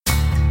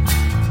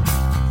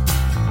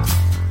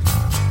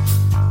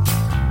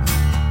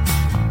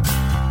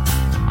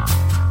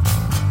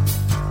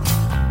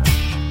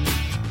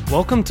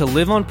Welcome to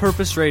Live on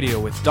Purpose Radio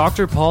with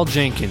Dr. Paul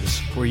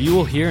Jenkins, where you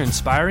will hear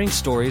inspiring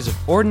stories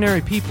of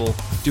ordinary people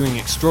doing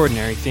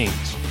extraordinary things.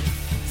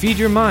 Feed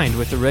your mind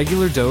with a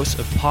regular dose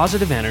of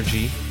positive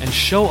energy and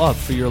show up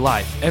for your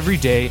life every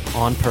day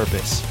on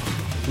purpose.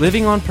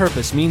 Living on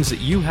purpose means that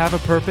you have a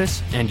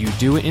purpose and you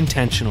do it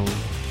intentionally.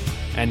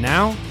 And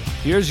now,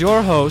 here's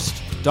your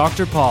host,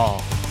 Dr.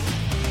 Paul.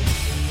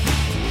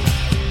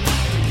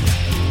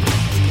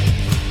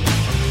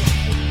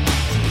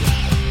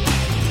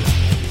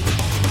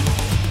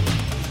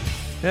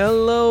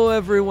 Hello,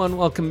 everyone.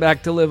 Welcome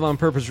back to Live on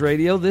Purpose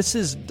Radio. This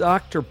is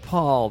Dr.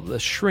 Paul, the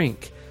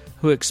shrink,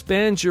 who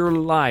expands your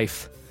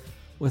life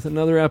with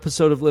another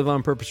episode of Live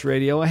on Purpose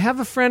Radio. I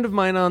have a friend of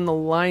mine on the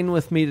line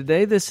with me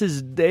today. This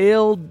is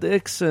Dale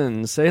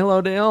Dixon. Say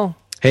hello, Dale.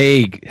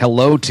 Hey,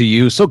 hello to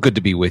you. So good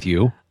to be with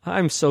you.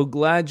 I'm so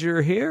glad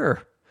you're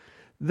here.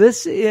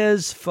 This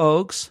is,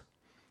 folks,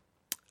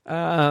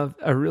 a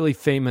really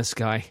famous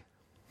guy.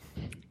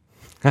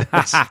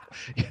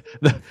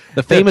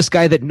 the famous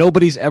guy that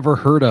nobody's ever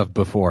heard of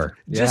before.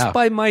 Just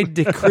by my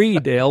decree,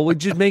 Dale,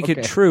 would you make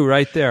it true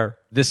right there?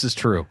 This is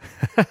true.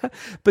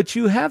 But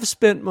you have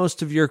spent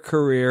most of your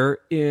career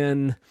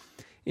in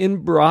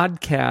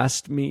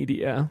broadcast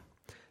media.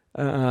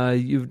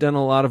 You've done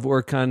a lot of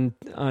work on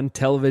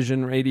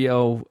television,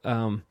 radio,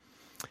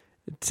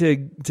 to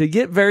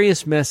get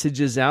various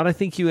messages out. I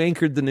think you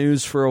anchored the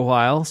news for a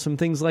while, some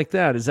things like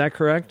that. Is that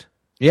correct?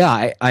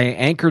 Yeah, I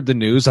anchored the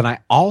news, and I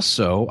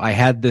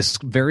had this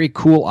very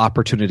cool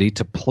opportunity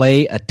to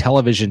play a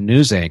television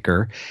news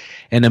anchor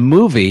in a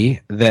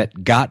movie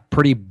that got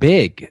pretty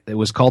big. It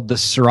was called The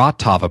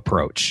Saratov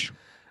Approach.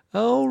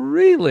 Oh,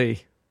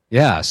 really?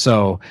 Yeah,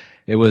 so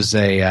it was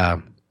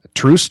a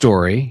true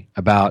story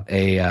about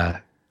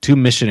two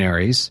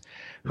missionaries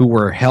who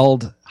were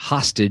held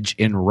hostage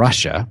in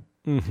Russia.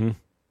 Mm-hmm.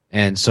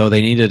 And so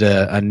they needed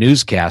a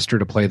newscaster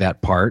to play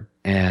that part,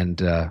 and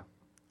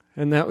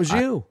that was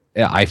you.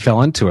 Yeah, I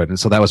fell into it, and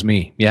so that was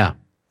me. Yeah.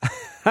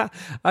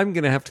 I'm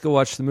going to have to go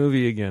watch the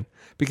movie again,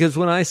 because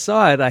when I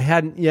saw it, I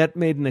hadn't yet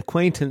made an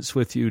acquaintance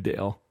with you,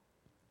 Dale.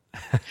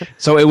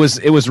 So it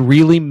was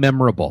really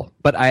memorable.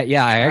 But I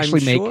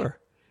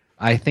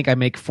think I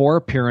make 4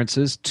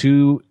 appearances,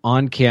 2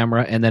 on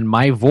camera, and then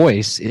my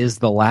voice is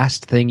the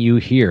last thing you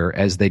hear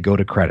as they go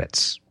to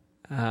credits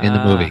in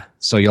the movie.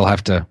 So you'll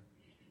have to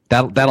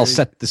that'll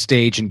set the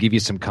stage and give you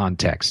some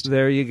context.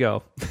 There you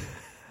go.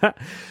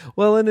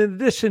 Well, in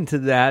addition to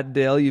that,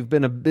 Dale, you've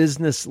been a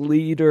business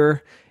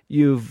leader.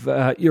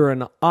 You're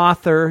an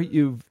author.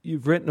 You've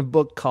written a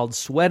book called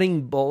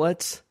Sweating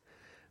Bullets,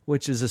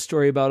 which is a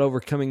story about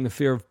overcoming the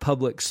fear of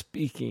public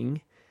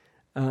speaking.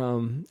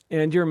 And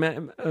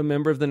you're a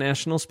member of the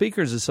National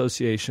Speakers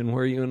Association,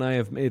 where you and I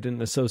have made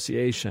an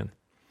association.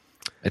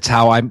 It's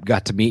how I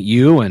got to meet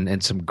you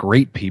and some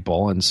great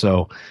people. And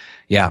so,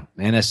 yeah,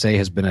 NSA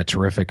has been a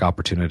terrific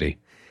opportunity.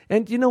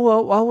 And you know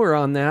what, while we're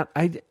on that,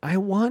 I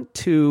want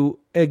to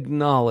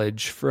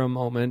acknowledge for a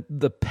moment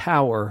the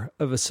power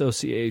of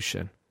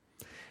association.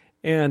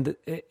 And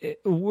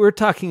we're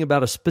talking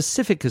about a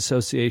specific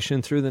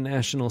association through the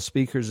National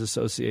Speakers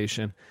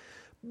Association.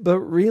 But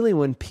really,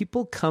 when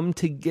people come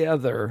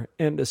together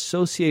and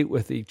associate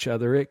with each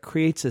other, it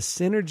creates a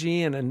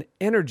synergy and an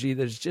energy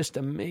that is just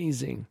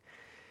amazing.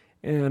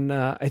 And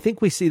I think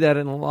we see that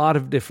in a lot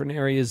of different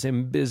areas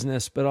in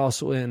business, but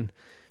also in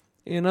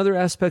other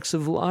aspects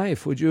of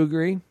life. Would you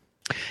agree?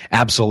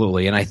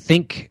 Absolutely. And I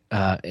think,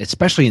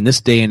 especially in this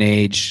day and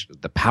age,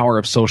 the power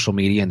of social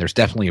media, and there's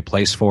definitely a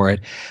place for it.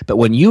 But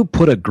when you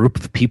put a group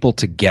of people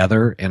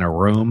together in a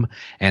room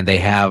and they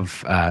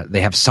have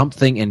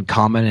something in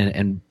common,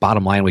 and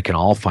bottom line, we can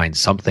all find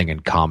something in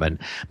common.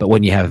 But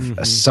when you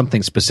have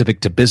something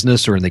specific to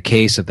business, or in the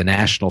case of the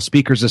National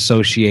Speakers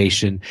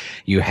Association,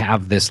 you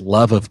have this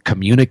love of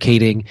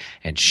communicating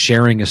and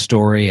sharing a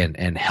story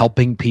and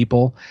helping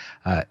people.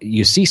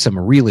 You see some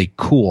really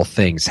cool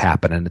things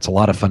happen, and it's a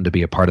lot of fun to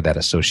be a part of that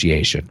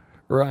association.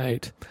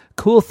 Right.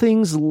 Cool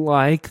things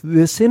like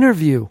this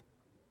interview.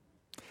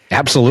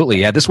 Absolutely.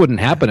 Yeah, this wouldn't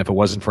happen if it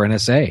wasn't for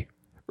NSA.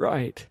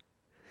 Right.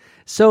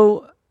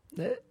 So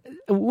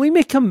we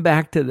may come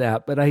back to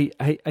that, but I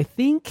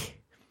think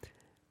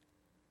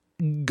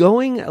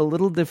going a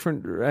little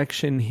different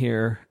direction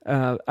here,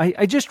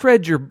 I just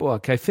read your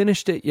book. I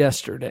finished it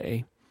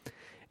yesterday.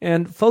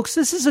 And folks,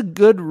 this is a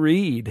good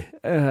read.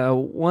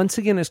 Once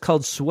again, it's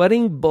called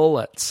Sweating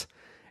Bullets.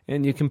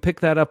 And you can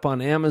pick that up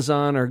on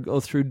Amazon or go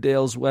through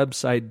Dale's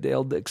website,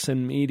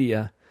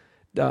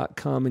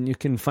 daledixonmedia.com, and you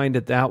can find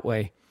it that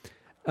way.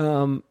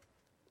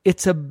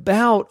 It's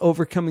about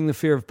overcoming the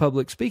fear of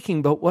public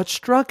speaking, but what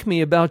struck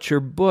me about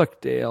your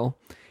book, Dale,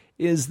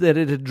 is that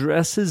it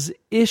addresses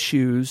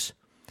issues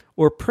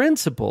or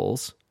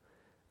principles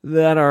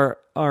that are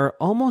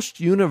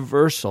almost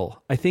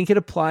universal. I think it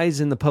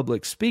applies in the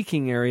public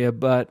speaking area,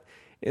 but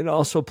it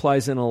also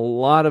applies in a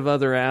lot of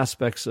other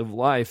aspects of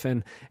life.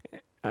 And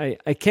I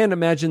can't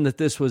imagine that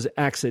this was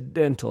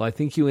accidental. I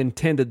think you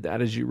intended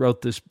that as you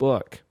wrote this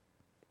book.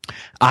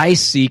 I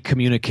see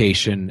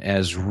communication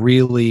as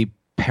really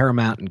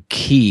paramount and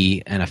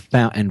key and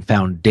and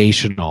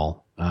foundational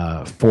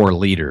for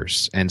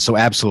leaders. And so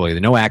absolutely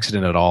no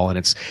accident at all. And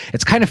it's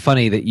kind of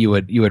funny that you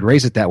would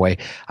raise it that way.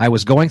 I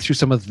was going through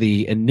some of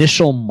the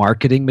initial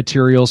marketing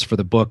materials for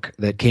the book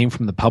that came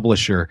from the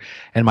publisher,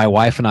 and my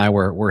wife and I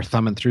were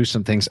thumbing through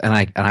some things, and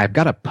I've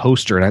got a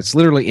poster, and it's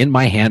literally in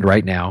my hand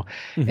right now.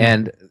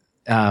 And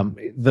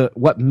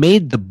what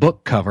made the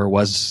book cover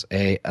was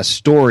a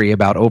story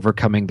about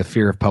overcoming the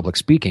fear of public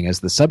speaking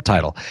as the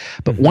subtitle.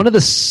 But one of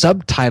the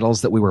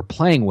subtitles that we were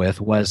playing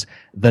with was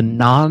The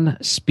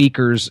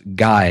Non-Speaker's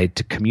Guide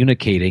to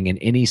Communicating in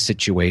Any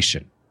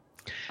Situation.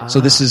 So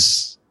this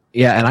is,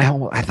 and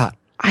I thought,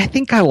 I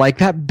think I like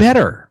that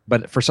better,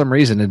 but for some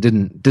reason it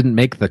didn't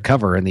make the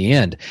cover in the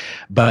end.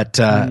 But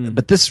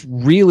this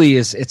really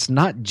is, it's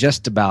not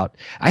just about,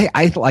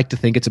 I like to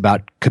think it's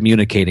about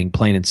communicating,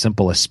 plain and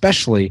simple,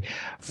 especially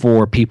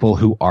for people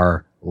who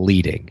are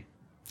leading.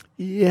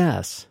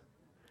 Yes.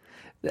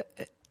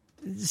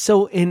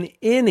 So in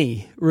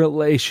any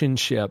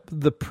relationship,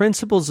 the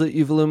principles that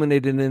you've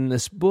illuminated in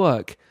this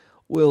book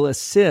will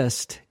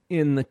assist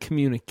in the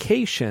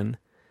communication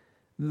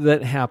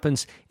that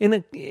happens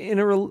in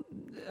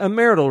a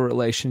marital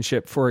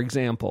relationship, for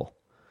example,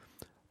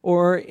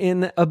 or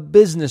in a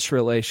business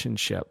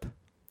relationship,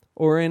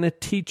 or in a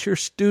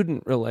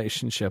teacher-student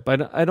relationship.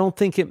 I don't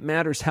think it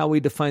matters how we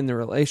define the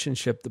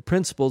relationship. The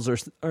principles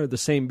are the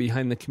same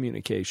behind the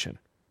communication.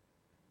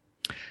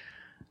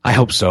 I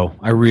hope so.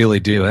 I really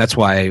do. That's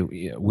why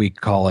we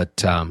call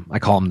it, I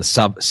call them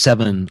the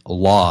 7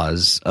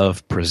 laws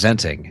of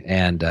presenting.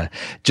 And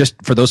just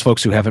for those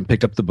folks who haven't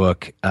picked up the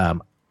book,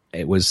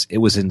 it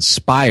was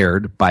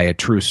inspired by a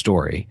true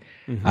story.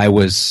 I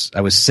was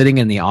sitting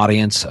in the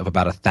audience of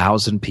about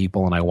 1,000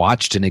 people, and I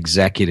watched an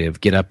executive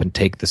get up and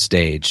take the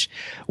stage.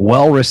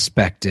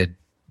 Well-respected,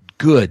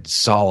 good,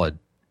 solid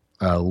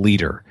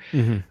leader.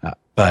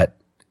 But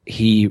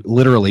he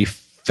literally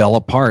fell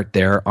apart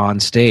there on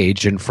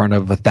stage in front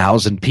of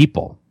 1,000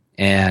 people.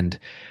 And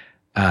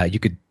you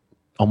could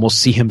almost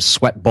see him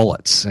sweat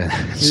bullets.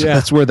 So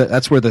that's where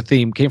the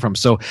theme came from.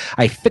 So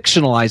I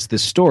fictionalized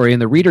this story, and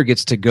the reader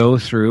gets to go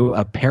through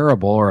a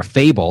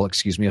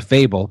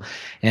fable,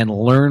 and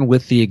learn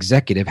with the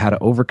executive how to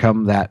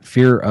overcome that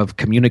fear of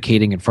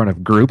communicating in front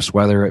of groups,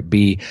 whether it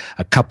be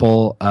a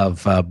couple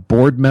of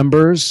board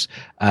members,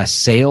 a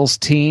sales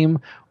team,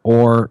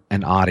 or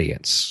an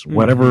audience.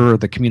 Whatever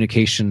the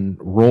communication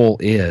role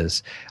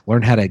is,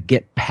 learn how to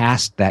get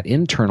past that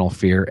internal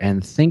fear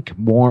and think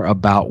more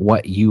about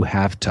what you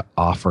have to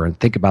offer, and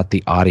think about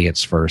the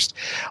audience first.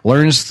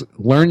 Learns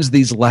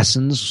these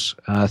lessons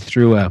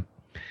through an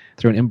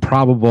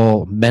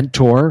improbable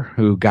mentor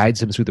who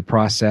guides him through the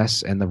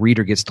process, and the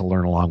reader gets to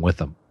learn along with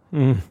them.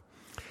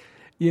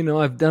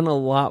 I've done a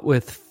lot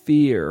with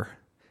fear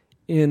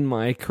in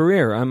my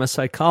career. I'm a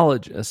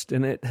psychologist,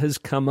 and it has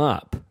come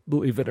up,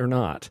 believe it or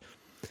not.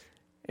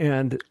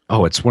 And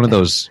it's one of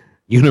those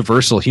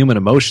universal human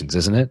emotions,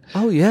 isn't it?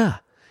 Oh, yeah.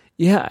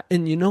 Yeah,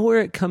 and you know where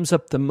it comes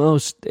up the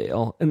most,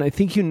 Dale, and I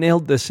think you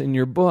nailed this in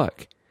your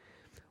book.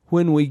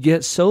 When we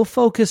get so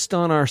focused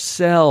on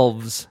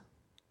ourselves,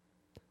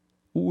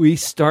 we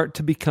start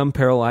to become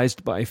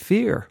paralyzed by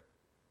fear.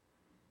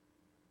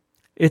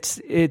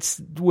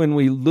 It's when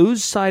we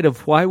lose sight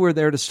of why we're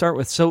there to start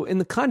with. So in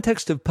the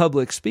context of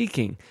public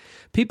speaking,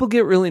 people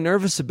get really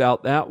nervous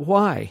about that.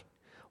 Why?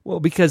 Well,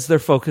 because they're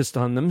focused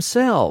on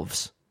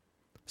themselves.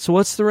 So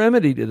what's the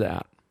remedy to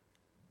that?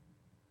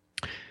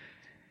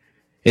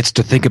 It's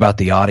to think about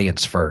the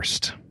audience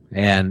first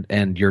and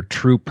your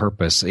true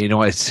purpose.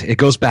 It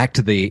goes back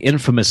to the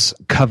infamous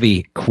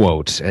Covey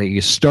quote. You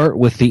start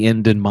with the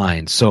end in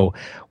mind. So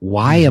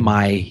why am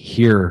I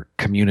here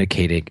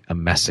communicating a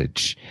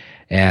message?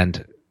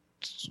 And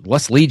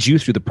let's lead you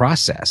through the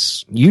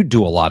process. You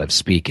do a lot of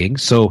speaking.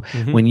 So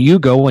when you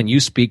go and you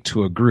speak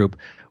to a group,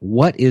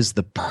 what is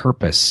the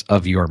purpose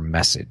of your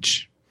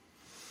message?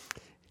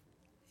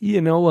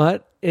 You know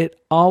what? It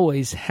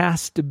always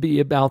has to be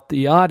about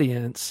the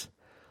audience,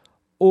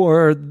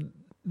 or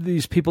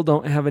these people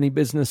don't have any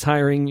business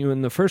hiring you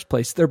in the first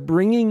place. They're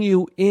bringing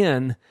you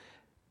in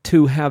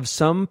to have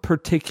some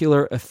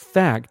particular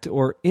effect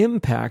or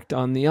impact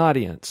on the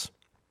audience.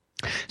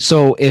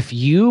 So if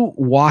you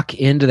walk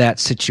into that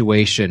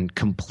situation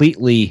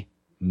completely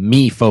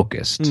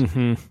me-focused,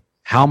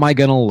 how am I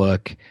going to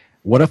look?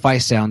 What if I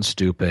sound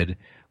stupid?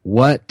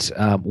 What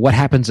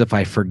happens if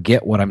I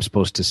forget what I'm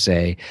supposed to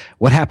say?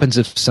 What happens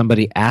if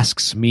somebody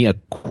asks me a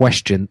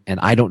question and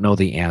I don't know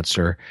the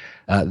answer?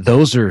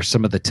 Those are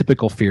some of the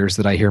typical fears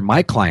that I hear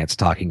my clients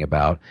talking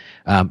about.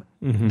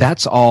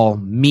 That's all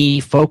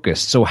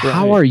me-focused. So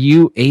how are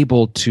you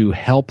able to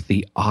help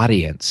the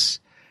audience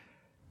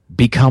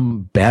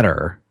become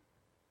better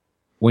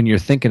when you're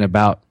thinking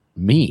about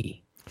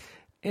me?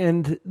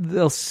 And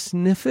they'll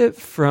sniff it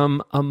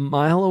from a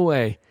mile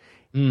away.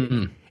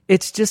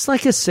 It's just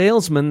like a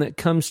salesman that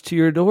comes to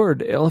your door,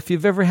 Dale. If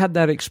you've ever had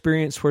that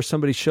experience where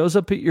somebody shows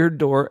up at your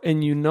door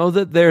and you know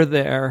that they're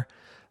there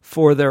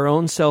for their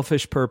own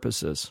selfish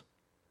purposes.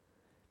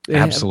 They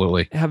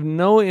Absolutely. have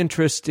no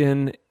interest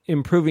in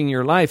improving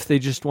your life. They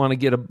just want to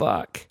get a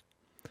buck.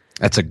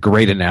 That's a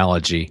great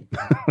analogy.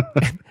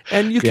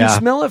 And you can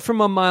smell it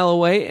from a mile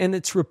away, and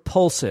it's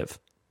repulsive.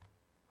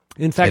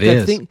 In fact,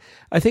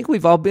 I think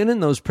we've all been in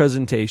those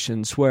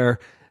presentations where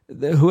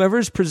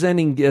whoever's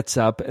presenting gets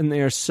up and they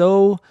are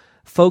so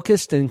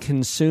focused and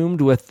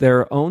consumed with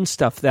their own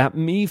stuff, that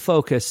me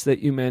focus that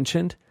you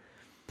mentioned,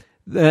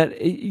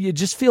 that you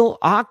just feel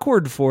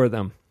awkward for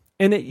them.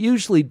 And it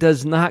usually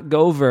does not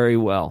go very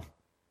well.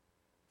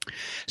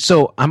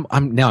 So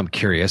I'm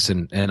curious,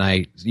 and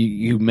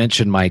you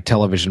mentioned my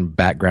television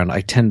background.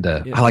 I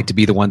like to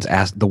be the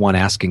one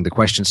asking the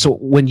question. So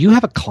when you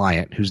have a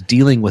client who's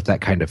dealing with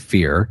that kind of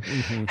fear,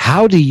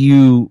 how do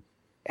you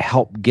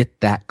help get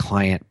that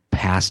client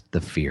past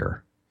the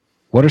fear?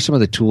 What are some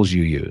of the tools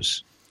you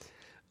use?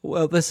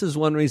 Well, this is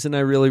one reason I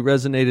really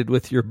resonated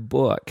with your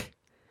book,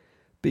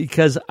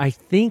 because I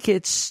think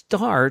it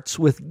starts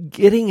with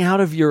getting out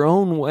of your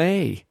own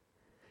way.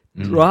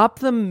 Drop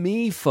the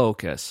me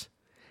focus.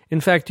 In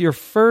fact, your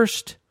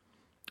first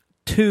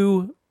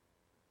 2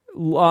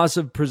 laws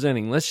of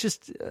presenting,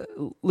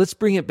 let's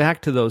bring it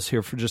back to those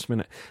here for just a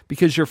minute,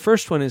 because your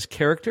first one is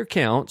character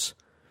counts.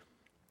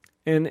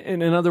 And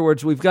in other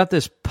words, we've got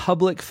this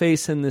public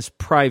face and this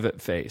private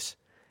face.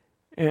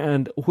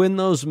 And when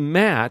those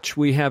match,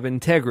 we have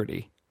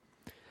integrity.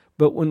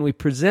 But when we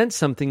present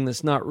something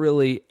that's not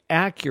really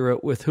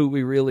accurate with who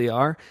we really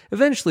are,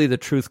 eventually the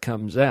truth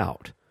comes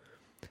out.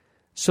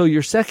 So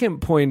your second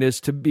point is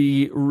to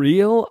be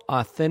real,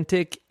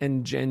 authentic,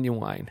 and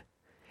genuine.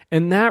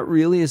 And that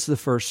really is the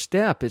first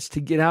step. It's to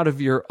get out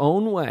of your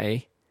own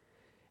way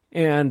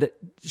and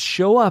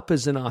show up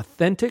as an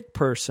authentic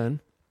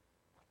person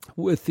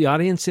with the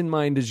audience in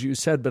mind, as you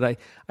said. But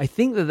I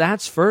think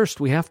that's first.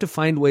 We have to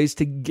find ways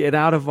to get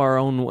out of our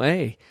own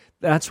way.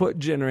 That's what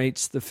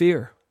generates the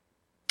fear.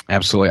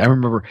 Absolutely.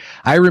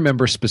 I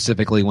remember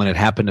specifically when it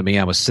happened to me.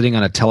 I was sitting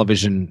on a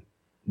television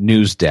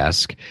news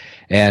desk,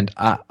 and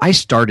I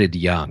started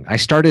young. I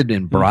started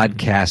in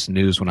broadcast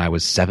news when I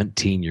was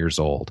 17 years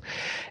old,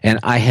 and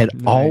I had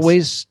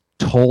always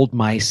told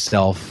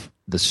myself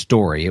the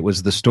story. It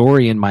was the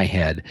story in my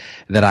head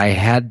that I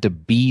had to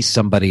be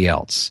somebody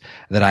else,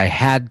 that I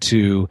had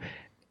to,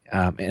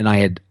 and I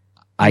had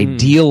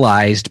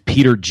idealized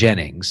Peter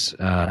Jennings.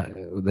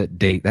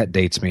 That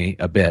dates me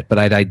a bit, but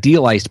I'd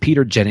idealized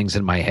Peter Jennings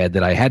in my head,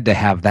 that I had to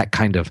have that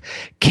kind of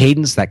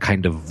cadence, that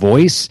kind of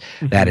voice,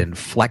 that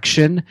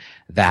inflection,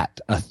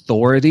 that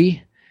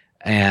authority,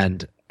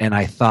 and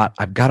I thought,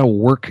 I've got to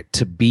work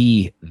to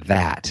be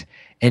that.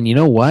 And you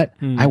know what?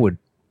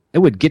 It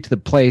would get to the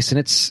place, and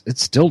it's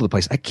still to the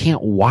place, I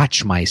can't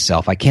watch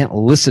myself. I can't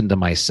listen to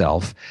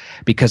myself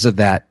because of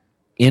that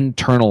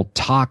internal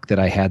talk that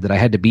I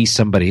had to be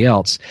somebody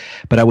else.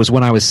 But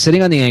when I was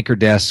sitting on the anchor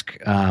desk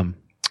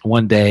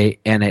one day,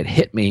 and it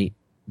hit me,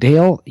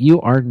 Dale,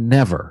 you are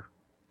never,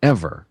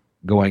 ever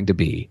going to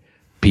be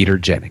Peter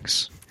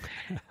Jennings.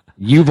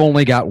 You've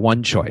only got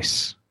one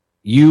choice.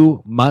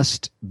 You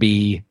must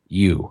be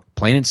you,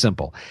 plain and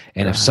simple.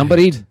 And if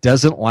somebody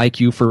doesn't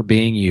like you for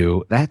being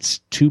you, that's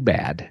too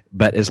bad.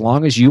 But as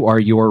long as you are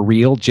your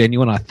real,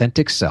 genuine,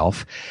 authentic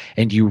self,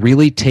 and you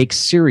really take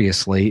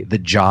seriously the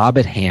job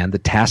at hand, the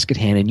task at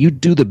hand, and you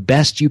do the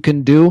best you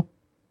can do,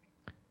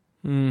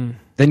 then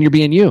you're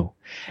being you.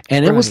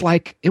 And it was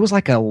like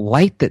a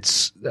light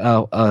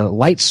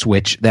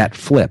switch that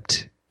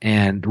flipped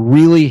and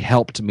really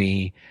helped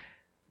me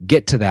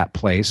get to that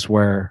place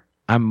where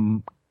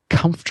I'm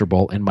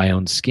comfortable in my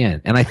own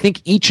skin. And I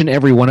think each and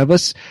every one of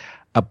us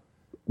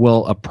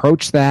will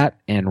approach that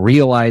and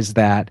realize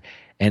that,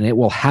 and it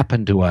will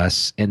happen to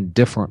us in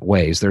different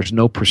ways. There's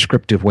no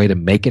prescriptive way to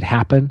make it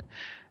happen,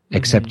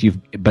 except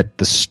but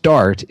the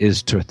start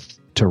is to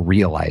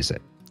realize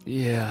it.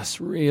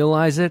 Yes,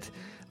 realize it.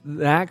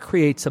 That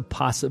creates a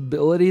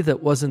possibility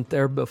that wasn't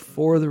there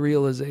before the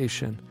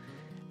realization,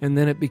 and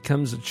then it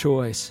becomes a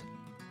choice.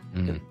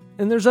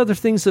 And there's other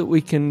things that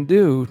we can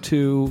do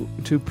to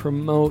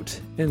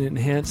promote and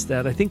enhance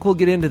that. I think we'll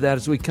get into that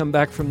as we come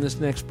back from this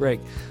next break.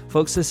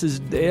 Folks, this is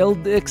Dale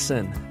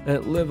Dixon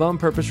at Live on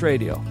Purpose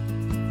Radio.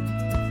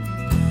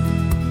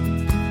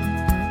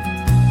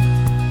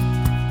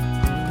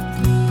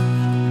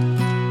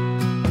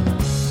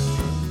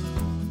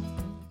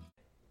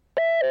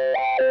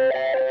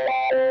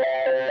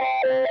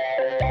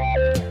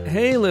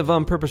 Hey, Live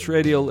on Purpose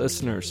Radio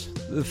listeners.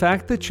 The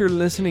fact that you're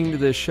listening to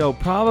this show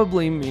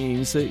probably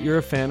means that you're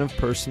a fan of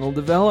personal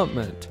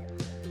development.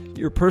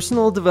 Your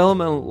personal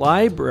development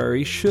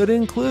library should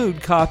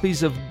include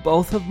copies of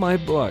both of my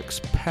books,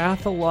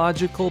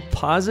 Pathological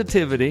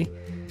Positivity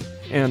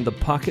and the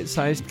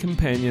pocket-sized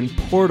companion,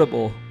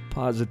 Portable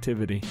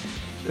Positivity.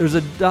 There's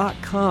a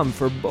 .com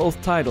for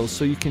both titles,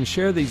 so you can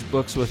share these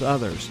books with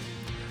others.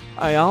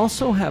 I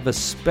also have a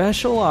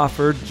special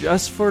offer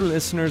just for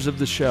listeners of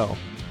the show.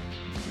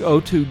 Go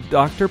to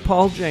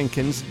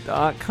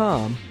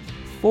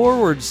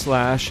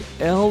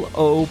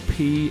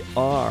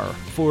drpauljenkins.com/LOPR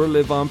for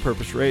Live on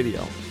Purpose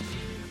Radio.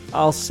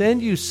 I'll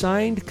send you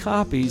signed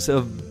copies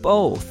of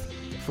both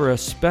for a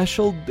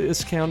special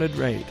discounted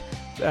rate.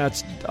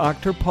 That's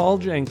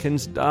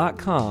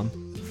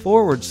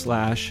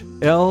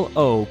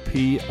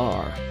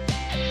drpauljenkins.com/LOPR.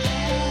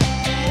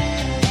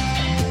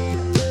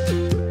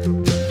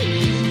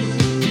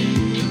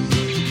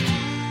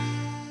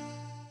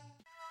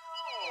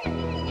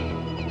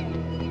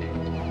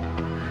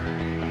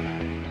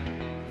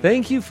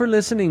 Thank you for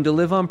listening to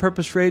Live on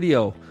Purpose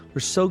Radio.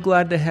 We're so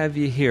glad to have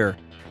you here.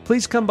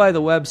 Please come by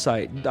the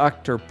website,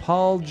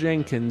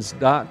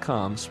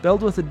 drpauljenkins.com,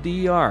 spelled with a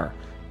D-R,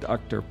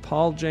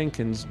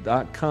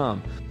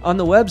 drpauljenkins.com. On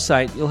the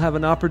website, you'll have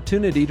an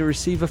opportunity to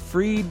receive a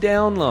free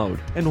download.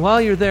 And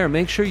while you're there,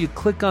 make sure you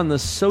click on the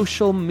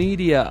social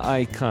media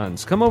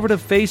icons. Come over to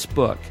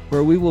Facebook,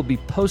 where we will be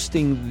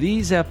posting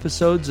these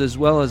episodes as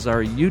well as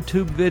our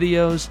YouTube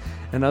videos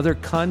and other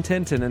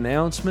content and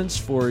announcements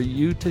for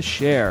you to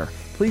share.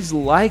 Please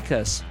like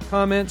us,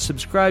 comment,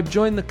 subscribe,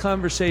 join the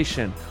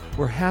conversation.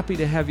 We're happy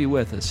to have you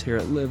with us here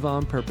at Live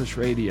on Purpose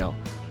Radio.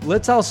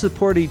 Let's all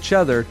support each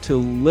other to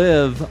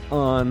live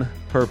on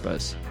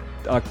purpose.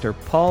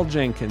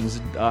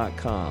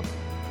 drpauljenkins.com.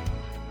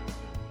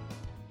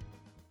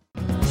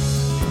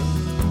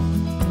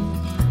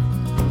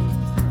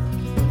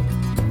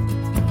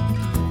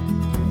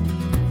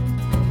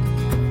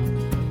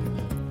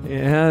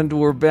 And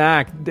we're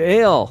back.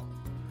 Dale,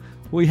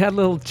 we had a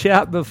little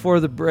chat before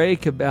the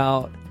break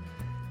about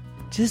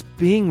just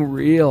being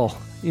real,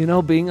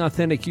 being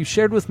authentic. You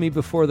shared with me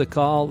before the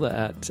call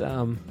that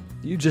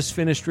you just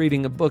finished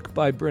reading a book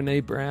by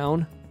Brené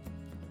Brown.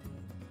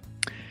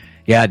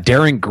 Yeah,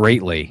 Daring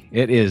Greatly.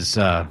 It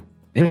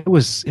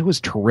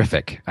was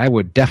terrific. I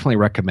would definitely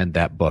recommend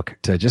that book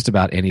to just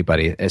about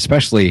anybody,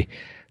 especially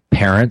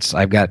parents.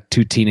 I've got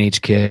 2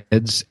 teenage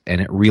kids,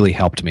 and it really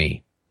helped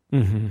me.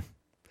 Mm-hmm.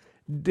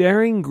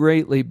 Daring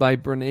Greatly by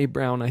Brené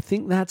Brown. I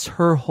think that's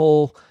her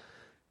whole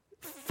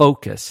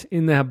focus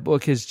in that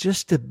book, is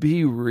just to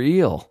be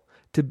real,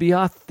 to be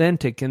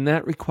authentic, and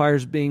that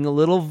requires being a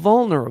little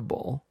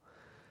vulnerable.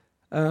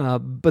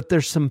 But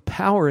there's some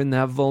power in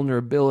that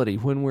vulnerability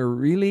when we're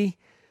really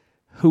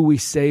who we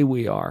say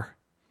we are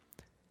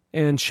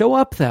and show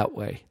up that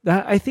way.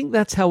 I think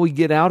that's how we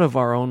get out of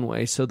our own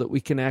way so that we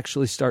can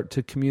actually start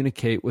to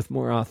communicate with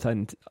more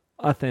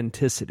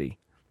authenticity.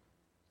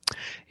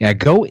 Yeah,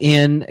 go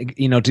in,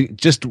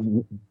 just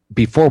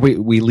before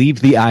we leave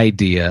the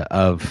idea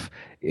of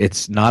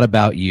it's not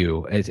about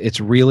you. It's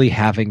really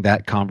having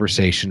that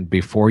conversation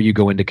before you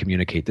go in to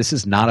communicate. This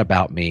is not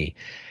about me.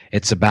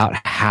 It's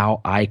about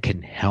how I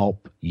can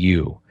help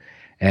you,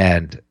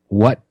 and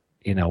what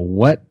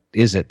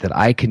is it that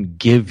I can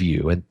give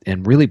you,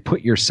 and really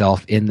put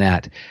yourself in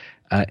that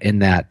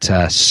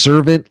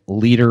servant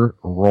leader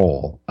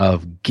role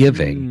of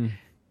giving.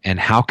 And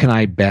how can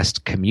I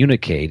best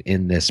communicate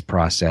in this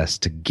process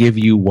to give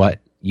you what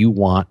you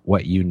want,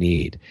 what you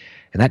need?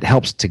 And that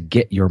helps to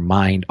get your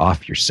mind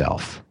off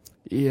yourself.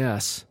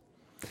 Yes.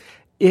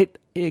 It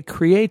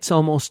creates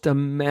almost a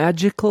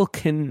magical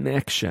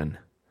connection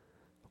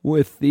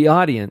with the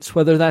audience,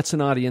 whether that's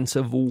an audience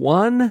of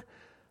 1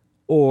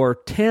 or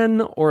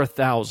 10 or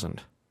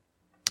 1,000.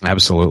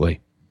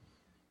 Absolutely.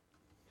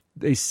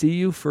 They see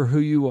you for who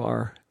you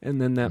are, and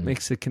then that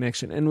makes a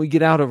connection. And we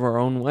get out of our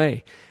own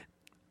way.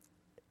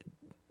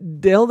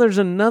 Dale, there's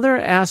another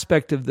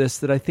aspect of this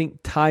that I think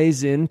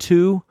ties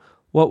into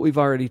what we've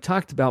already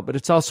talked about, but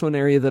it's also an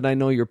area that I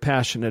know you're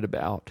passionate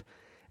about,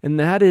 and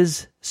that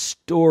is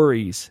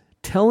stories,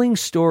 telling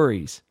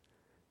stories.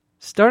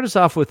 Start us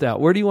off with that.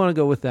 Where do you want to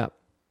go with that?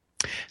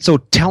 So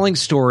telling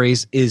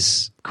stories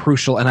is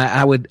crucial, and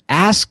I would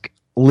ask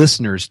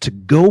listeners to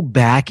go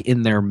back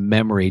in their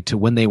memory to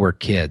when they were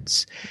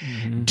kids.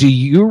 Mm-hmm. Do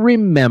you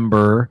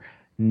remember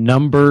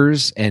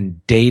numbers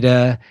and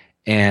data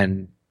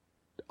and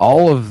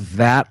all of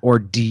that, or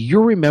do you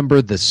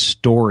remember the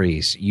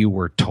stories you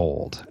were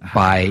told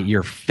by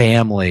your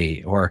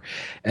family,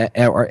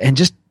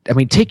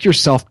 take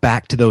yourself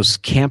back to those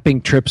camping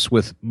trips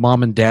with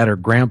mom and dad or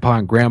grandpa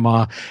and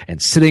grandma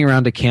and sitting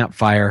around a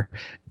campfire.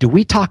 Do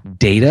we talk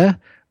data,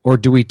 or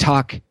do we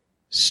talk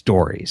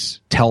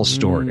stories? Tell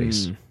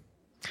stories.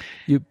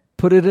 You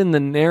put it in the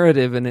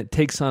narrative and it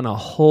takes on a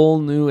whole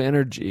new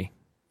energy.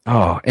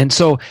 Oh, and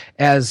so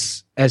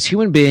as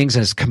human beings,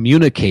 as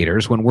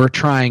communicators, when we're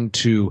trying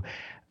to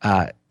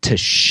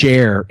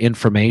share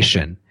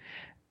information,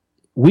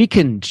 we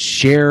can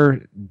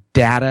share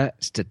data,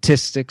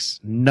 statistics,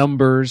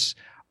 numbers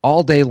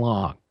all day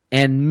long,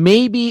 and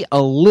maybe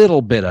a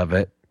little bit of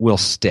it will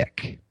stick.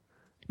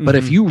 Mm-hmm. But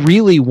if you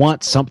really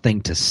want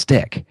something to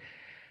stick,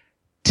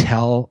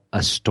 tell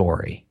a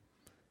story.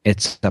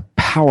 It's a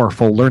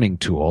powerful learning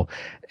tool,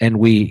 and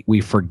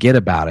we forget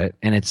about it,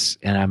 and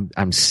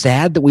I'm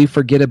sad that we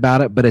forget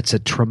about it, but it's a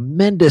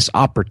tremendous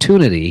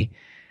opportunity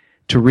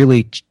to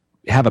really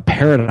have a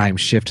paradigm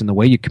shift in the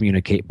way you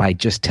communicate by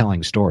just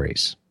telling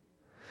stories.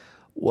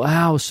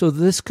 Wow, so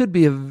this could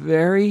be a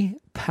very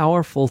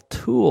powerful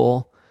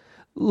tool.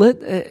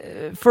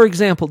 For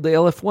example,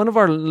 Dale, if one of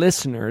our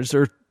listeners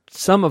or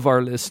some of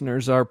our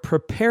listeners are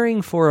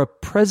preparing for a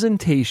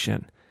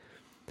presentation,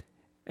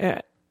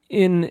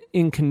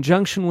 in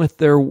conjunction with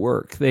their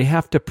work, they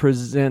have to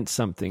present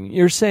something.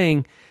 You're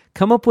saying,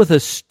 come up with a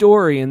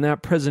story, and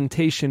that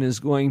presentation is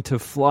going to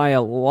fly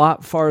a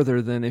lot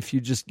farther than if you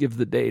just give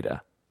the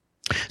data.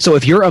 So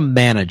if you're a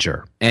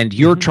manager and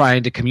you're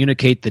trying to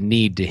communicate the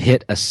need to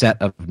hit a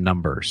set of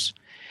numbers,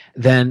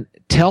 then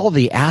tell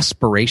the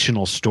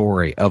aspirational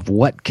story of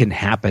what can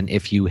happen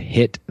if you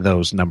hit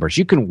those numbers.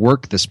 You can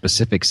work the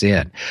specifics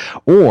in.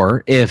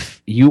 Or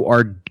if you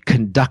are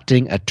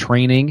conducting a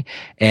training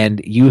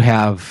and you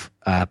have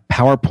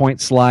PowerPoint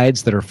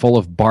slides that are full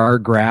of bar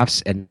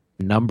graphs and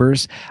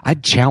numbers,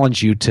 I'd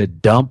challenge you to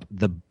dump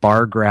the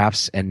bar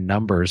graphs and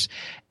numbers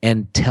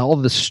and tell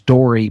the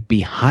story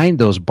behind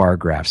those bar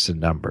graphs and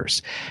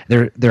numbers.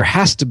 There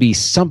has to be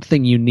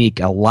something unique,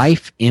 a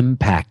life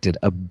impacted,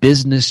 a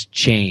business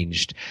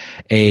changed,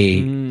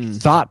 a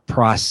thought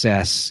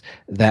process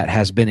that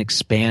has been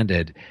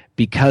expanded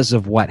because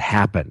of what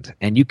happened.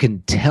 And you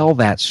can tell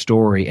that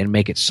story and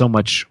make it so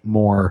much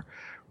more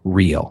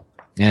real.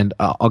 And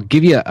I'll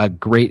give you a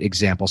great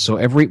example.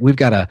 So we've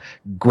got a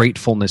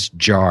gratefulness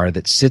jar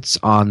that sits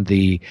on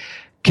the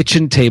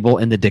kitchen table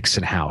in the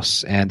Dixon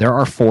house. And there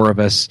are 4 of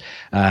us.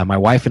 My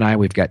wife and I,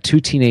 we've got 2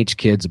 teenage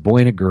kids, a boy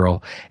and a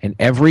girl. And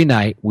every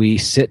night we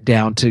sit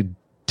down to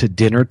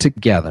dinner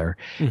together,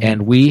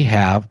 and we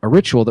have a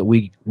ritual that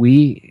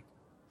we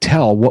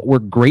tell what we're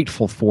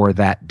grateful for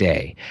that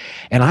day.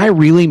 And I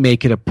really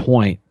make it a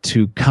point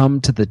to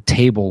come to the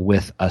table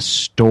with a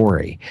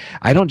story.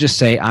 I don't just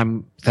say,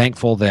 I'm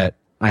thankful that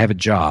I have a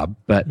job,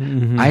 but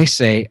I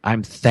say,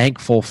 I'm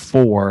thankful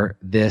for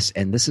this,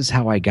 and this is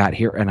how I got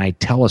here, and I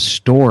tell a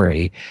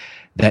story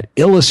that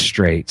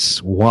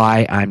illustrates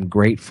why I'm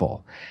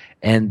grateful.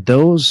 And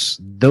those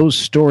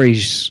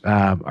stories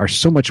are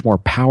so much more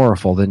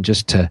powerful than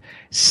just to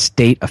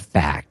state a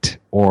fact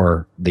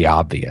or the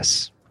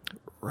obvious.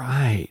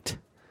 Right.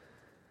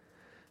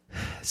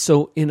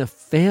 So in a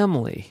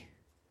family,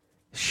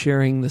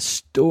 sharing the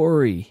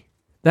story,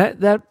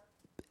 that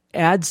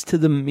adds to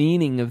the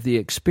meaning of the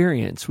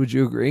experience. Would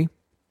you agree?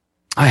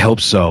 I hope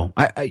so.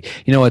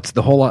 It's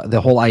the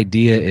whole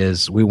idea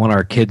is we want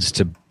our kids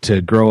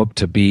to grow up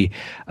to be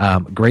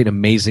great,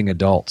 amazing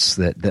adults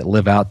that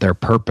live out their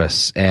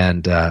purpose,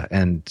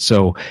 and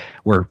so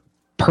we're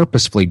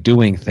purposefully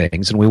doing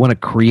things, and we want to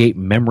create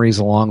memories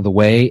along the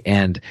way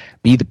and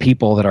be the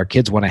people that our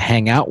kids want to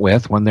hang out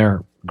with when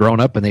they're grown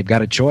up and they've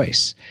got a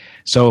choice.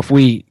 So if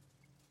we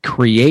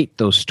create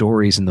those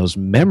stories and those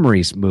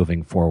memories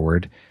moving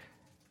forward,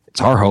 it's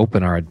our hope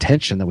and our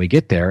intention that we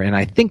get there. And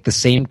I think the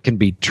same can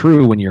be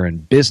true when you're in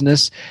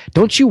business.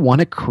 Don't you want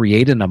to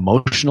create an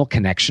emotional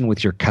connection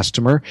with your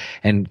customer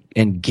and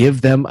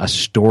give them a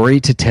story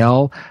to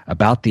tell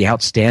about the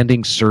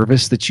outstanding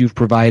service that you've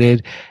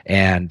provided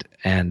and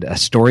a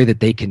story that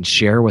they can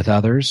share with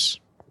others?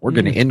 We're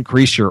going to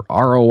increase your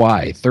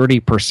ROI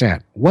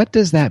 30%. What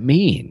does that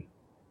mean?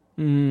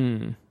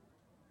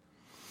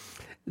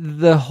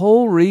 The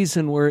whole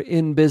reason we're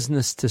in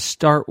business to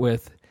start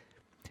with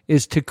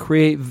is to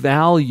create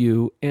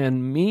value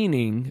and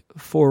meaning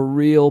for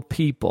real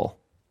people.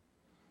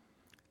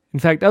 In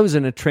fact, I was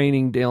in a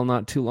training, Dale,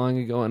 not too long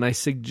ago, and I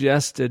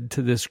suggested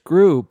to this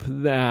group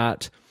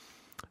that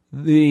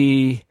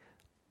the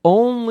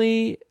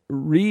only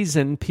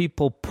reason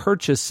people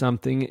purchase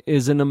something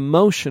is an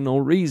emotional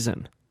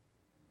reason.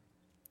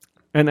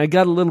 And I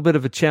got a little bit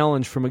of a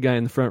challenge from a guy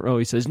in the front row.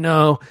 He says,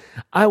 "No,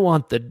 I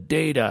want the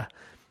data."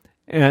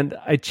 And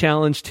I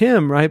challenged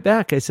him right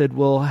back. I said,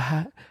 "Well,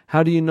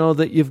 how do you know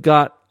that you've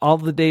got all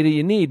the data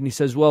you need?" And he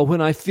says, "Well,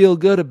 when I feel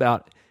good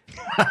about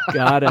it."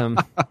 Got him.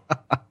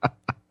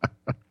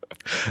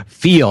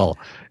 Feel.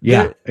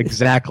 Yeah,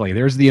 exactly.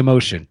 There's the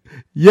emotion.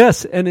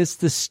 Yes, and it's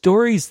the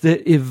stories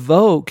that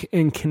evoke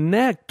and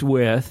connect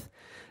with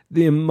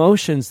the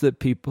emotions that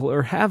people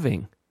are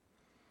having.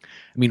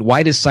 I mean,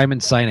 why does Simon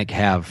Sinek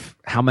have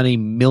how many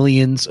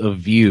millions of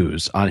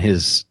views on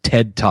his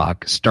TED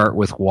Talk start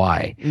with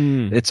why?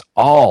 It's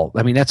all,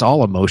 that's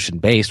all emotion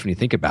based when you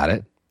think about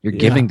it. You're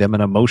giving them an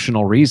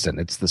emotional reason.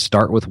 It's the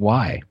start with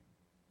why.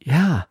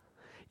 Yeah.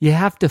 You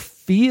have to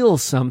feel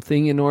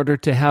something in order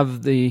to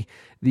have the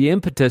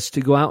impetus to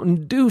go out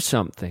and do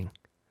something.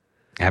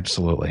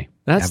 Absolutely.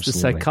 That's the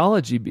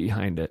psychology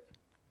behind it.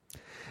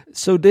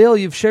 So, Dale,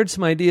 you've shared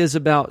some ideas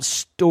about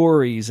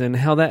stories and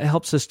how that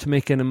helps us to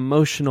make an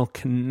emotional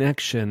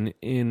connection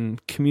in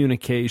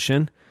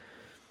communication.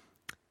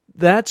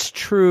 That's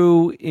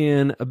true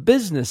in a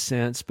business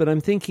sense, but I'm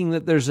thinking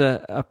that there's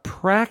a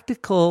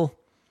practical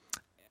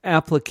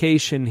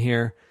application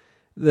here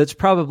that's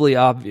probably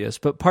obvious,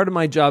 but part of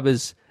my job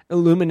is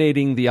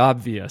illuminating the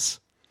obvious,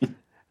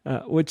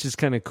 which is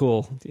kind of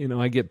cool.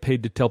 I get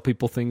paid to tell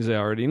people things they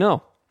already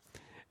know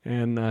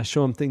and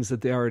show them things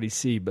that they already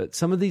see. But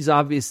some of these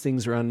obvious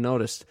things are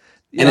unnoticed.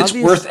 And it's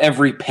worth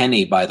every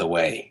penny, by the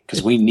way,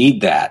 because we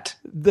need that.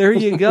 There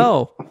you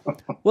go.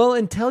 Well,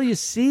 until you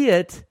see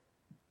it,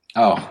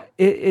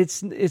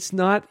 it's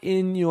not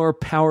in your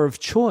power of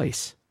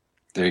choice.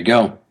 There you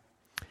go.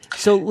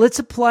 So let's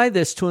apply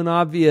this to an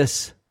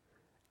obvious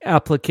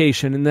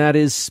application, and that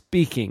is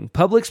speaking.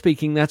 Public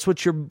speaking, that's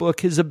what your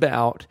book is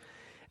about.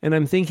 And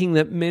I'm thinking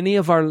that many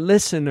of our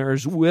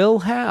listeners will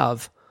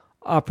have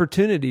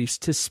opportunities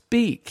to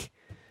speak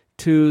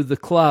to the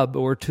club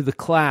or to the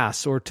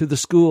class or to the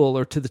school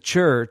or to the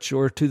church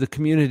or to the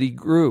community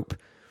group.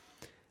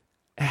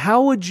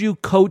 How would you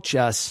coach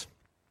us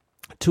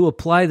to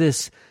apply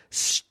this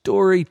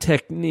story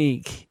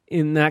technique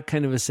in that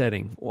kind of a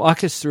setting?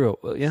 Walk us through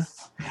it, will you?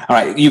 All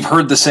right. You've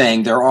heard the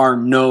saying, there are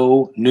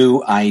no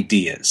new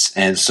ideas.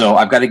 And so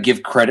I've got to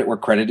give credit where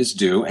credit is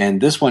due.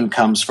 And this one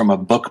comes from a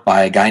book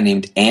by a guy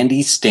named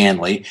Andy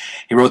Stanley.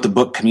 He wrote the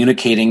book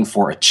Communicating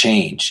for a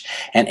Change.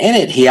 And in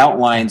it, he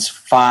outlines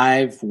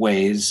 5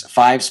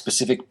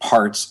 specific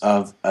parts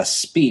of a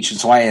speech. And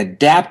so I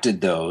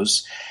adapted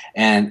those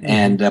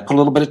and put a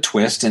little bit of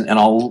twist, and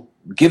I'll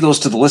give those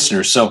to the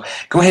listeners. So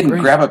go ahead and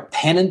grab a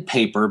pen and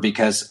paper,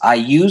 because I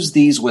use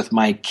these with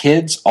my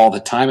kids all the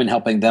time in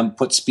helping them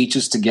put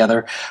speeches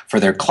together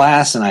for their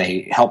class, and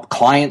I help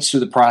clients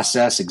through the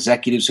process,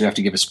 executives who have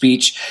to give a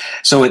speech.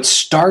 So it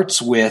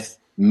starts with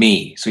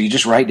me. So you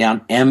just write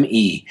down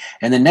M-E,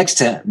 and then next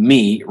to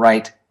me,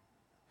 write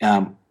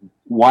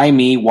why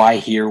me, why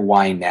here,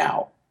 why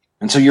now.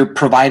 And so you're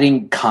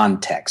providing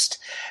context.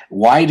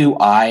 Why do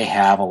I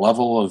have a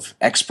level of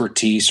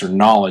expertise or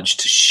knowledge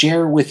to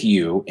share with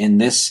you in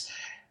this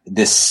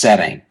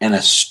setting, and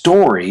a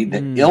story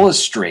that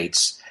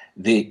illustrates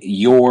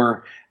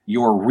your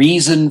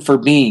reason for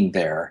being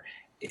there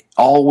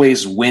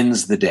always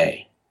wins the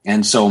day.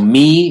 And so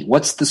me,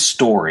 what's the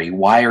story?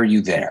 Why are you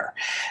there?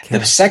 Okay.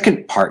 The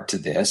second part to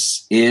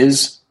this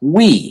is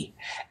we.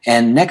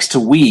 And next to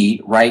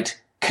we, write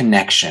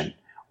connection,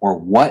 or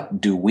what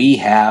do we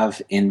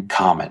have in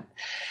common?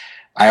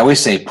 I always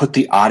say put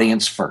the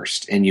audience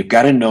first, and you've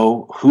got to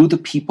know who the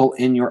people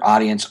in your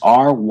audience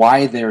are,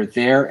 why they're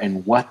there,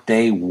 and what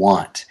they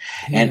want.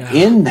 Yeah.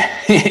 And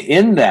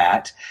in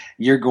that,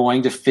 you're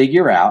going to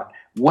figure out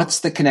what's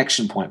the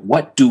connection point.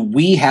 What do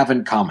we have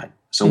in common?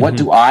 So what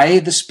do I,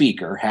 the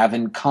speaker, have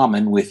in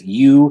common with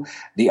you,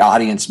 the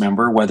audience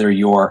member, whether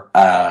you're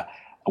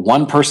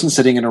one person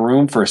sitting in a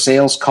room for a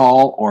sales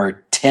call,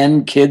 or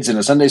 10 kids in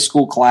a Sunday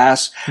school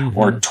class,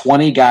 or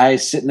 20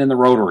 guys sitting in the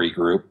Rotary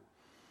group?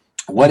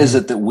 What is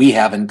it that we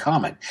have in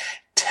common?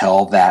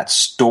 Tell that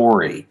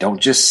story.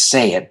 Don't just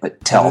say it,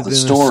 but tell the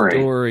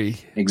story.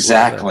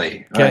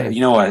 Exactly. Okay.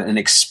 An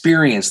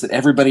experience that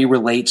everybody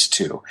relates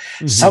to,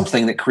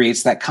 something that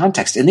creates that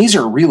context. And these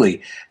are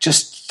really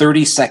just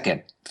 30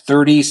 second,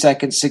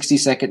 60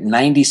 second,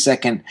 90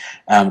 second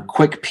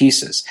quick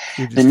pieces.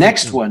 The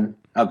next one,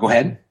 go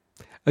ahead.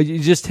 You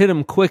just hit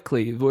them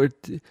quickly.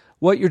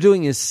 What you're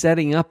doing is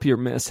setting up your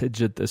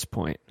message at this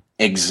point.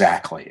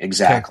 Exactly.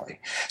 Okay.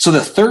 So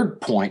the third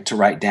point to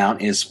write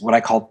down is what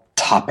I call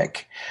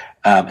topic.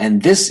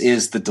 And this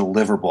is the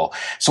deliverable.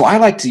 So I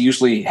like to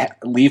usually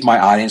leave my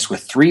audience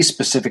with 3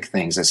 specific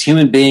things. As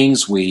human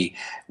beings, we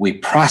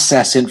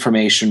process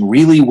information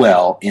really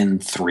well in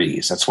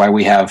 3s. That's why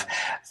we have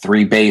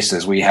 3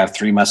 bases. We have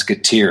 3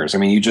 musketeers. I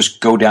mean, you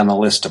just go down the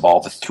list of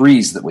all the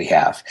 3s that we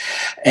have.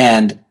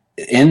 And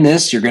in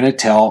this, you're going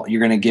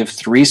to give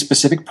 3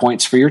 specific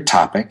points for your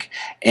topic,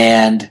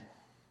 and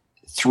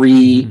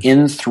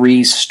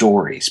 3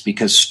 stories,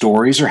 because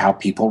stories are how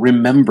people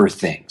remember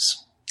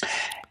things.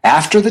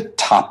 After the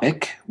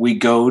topic, we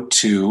go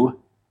to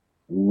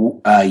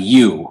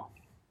you.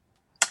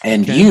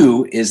 And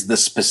you is the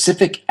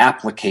specific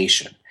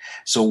application.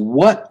 So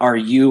what are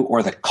you,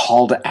 or the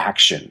call to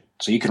action?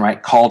 So you can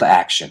write call to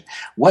action.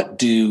 What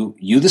do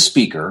you, the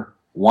speaker,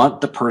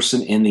 want the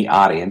person in the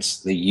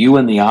audience, you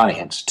in the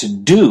audience, to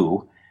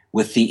do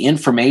with the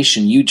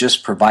information you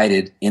just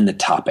provided in the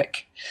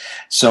topic?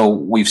 So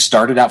we've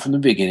started out from the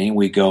beginning.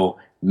 We go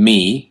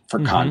me for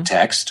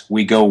context.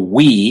 We go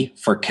we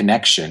for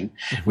connection.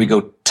 We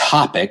go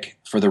topic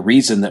for the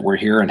reason that we're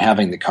here and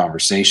having the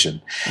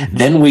conversation.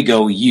 Then we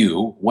go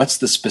you. What's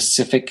the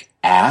specific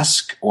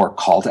ask or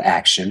call to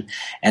action?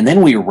 And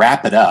then we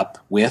wrap it up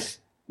with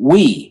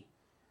we.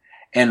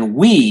 And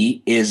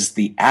we is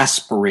the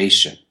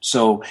aspiration.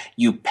 So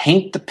you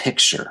paint the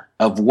picture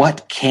of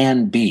what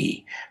can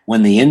be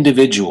when the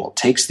individual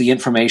takes the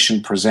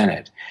information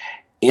presented,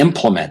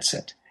 implements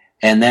it,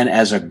 and then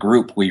as a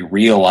group we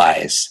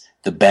realize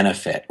the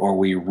benefit, or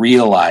we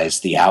realize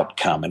the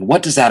outcome. And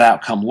what does that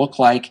outcome look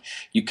like?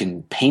 You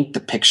can paint the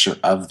picture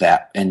of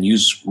that and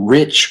use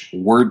rich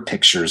word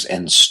pictures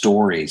and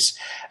stories,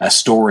 a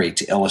story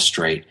to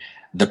illustrate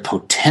the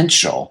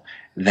potential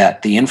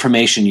that the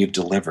information you've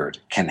delivered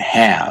can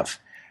have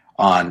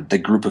on the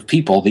group of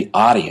people, the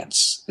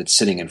audience that's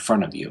sitting in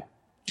front of you.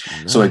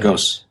 Nice. So it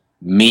goes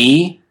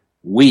me,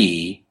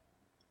 we,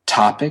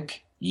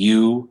 topic,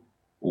 you,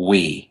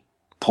 we.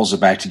 Pulls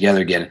it back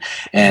together again.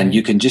 And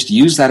you can just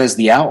use that as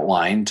the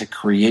outline to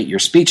create your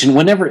speech. And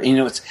whenever,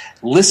 it's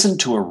listen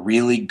to a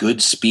really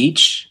good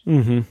speech,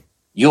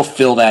 you'll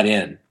fill that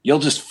in. You'll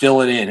just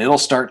fill it in. You'll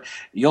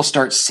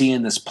start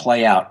seeing this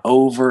play out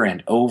over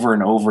and over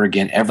and over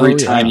again every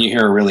time you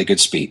hear a really good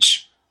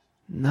speech.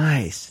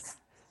 Nice.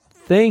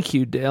 Thank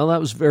you, Dale.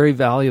 That was very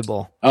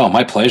valuable. Oh,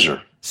 my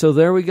pleasure. So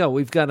there we go.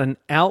 We've got an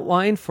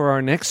outline for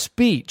our next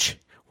speech,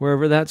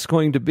 wherever that's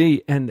going to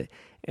be, and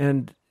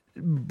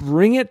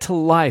bring it to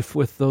life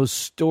with those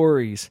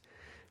stories.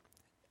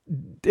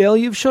 Dale,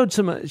 you've shared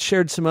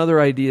some other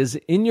ideas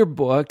in your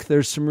book.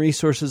 There's some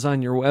resources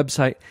on your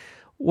website.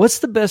 What's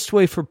the best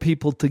way for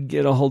people to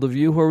get a hold of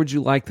you? Where would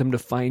you like them to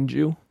find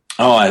you?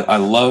 Oh, I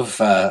love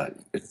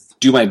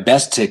do my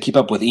best to keep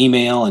up with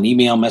email, and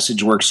email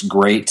message works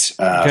great.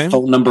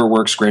 Phone number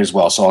works great as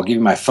well. So I'll give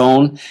you my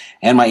phone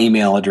and my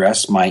email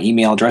address. My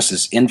email address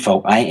is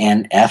info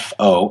at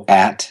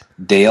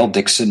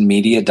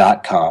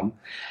daledixonmedia.com.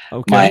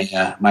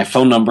 Okay. My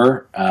phone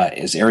number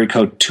is area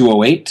code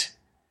 208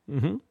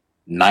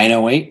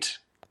 908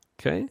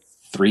 okay.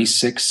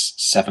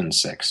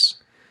 3676.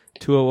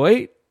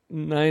 208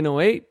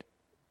 908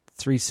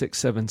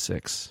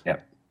 3676.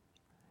 Yep.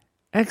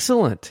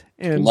 Excellent.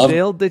 And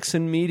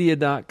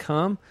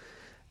daledixonmedia.com,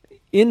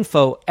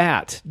 info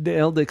at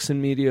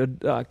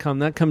daledixonmedia.com.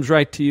 That comes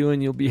right to you,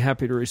 and you'll be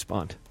happy to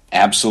respond.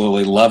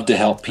 Absolutely. Love to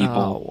help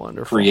people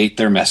create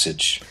their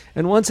message.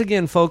 And once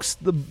again, folks,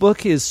 the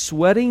book is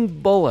Sweating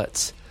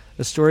Bullets,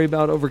 a story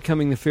about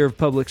overcoming the fear of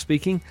public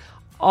speaking.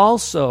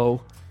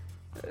 Also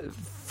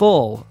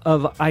full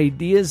of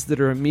ideas that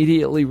are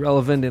immediately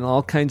relevant in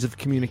all kinds of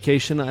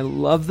communication. I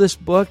love this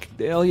book.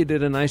 Dale, you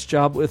did a nice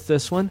job with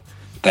this one.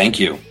 Thank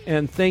you.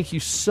 And thank you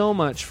so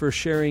much for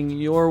sharing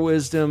your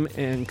wisdom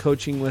and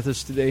coaching with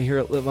us today here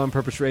at Live on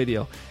Purpose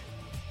Radio.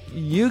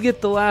 You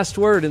get the last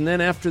word, and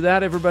then after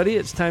that, everybody,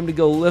 it's time to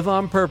go live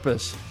on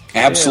purpose.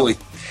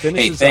 Absolutely.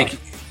 Hey,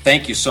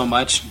 thank you so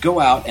much. Go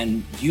out,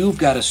 and you've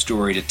got a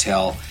story to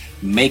tell.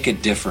 Make a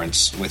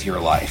difference with your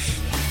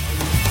life.